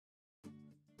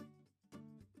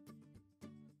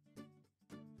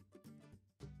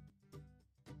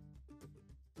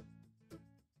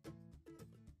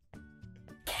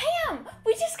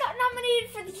just got nominated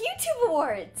for the YouTube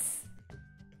Awards!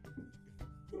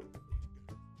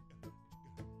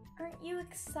 Aren't you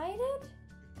excited?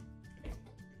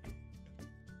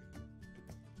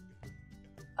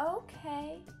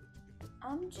 Okay,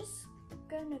 I'm just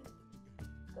gonna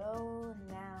go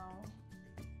now.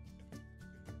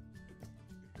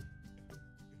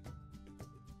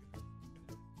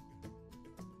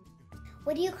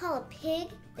 What do you call a pig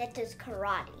that does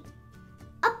karate?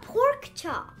 A pork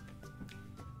chop.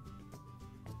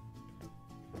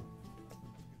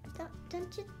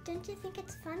 Don't you think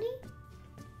it's funny?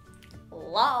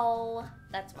 Lol.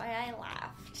 That's why I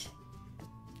laughed.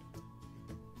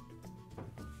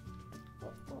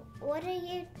 What are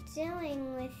you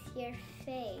doing with your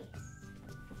face?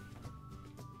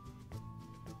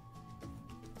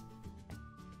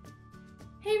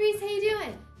 Hey Reece, how you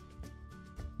doing?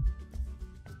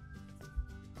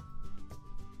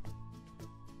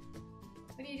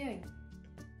 What are you doing?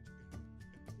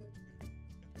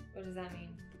 What does that mean?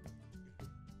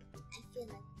 I feel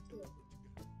like poop.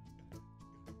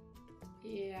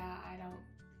 Yeah, I don't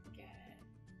get it.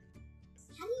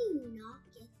 How do you not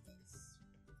get this?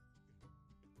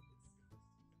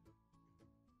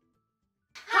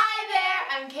 Hi there,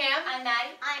 I'm Cam. I'm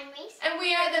Maddie. I'm Reece. And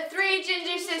we are the three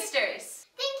Ginger Sisters.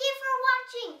 Thank you for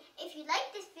watching. If you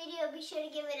like this video, be sure to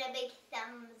give it a big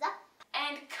thumbs up.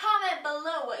 And comment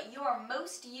below what your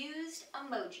most used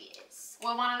emoji is. We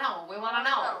want to know. We want to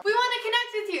know. We want to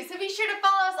connect with you, so be sure to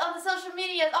follow us on the social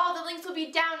medias. All the links will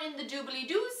be down in the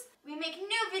doobly-doos. We make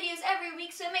new videos every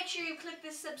week, so make sure you click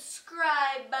the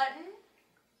subscribe button.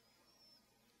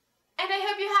 And I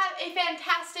hope you have a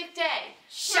fantastic day.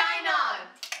 Shine on!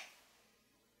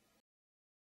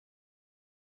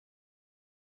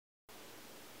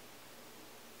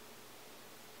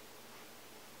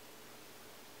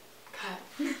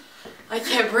 Cut. I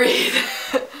can't breathe.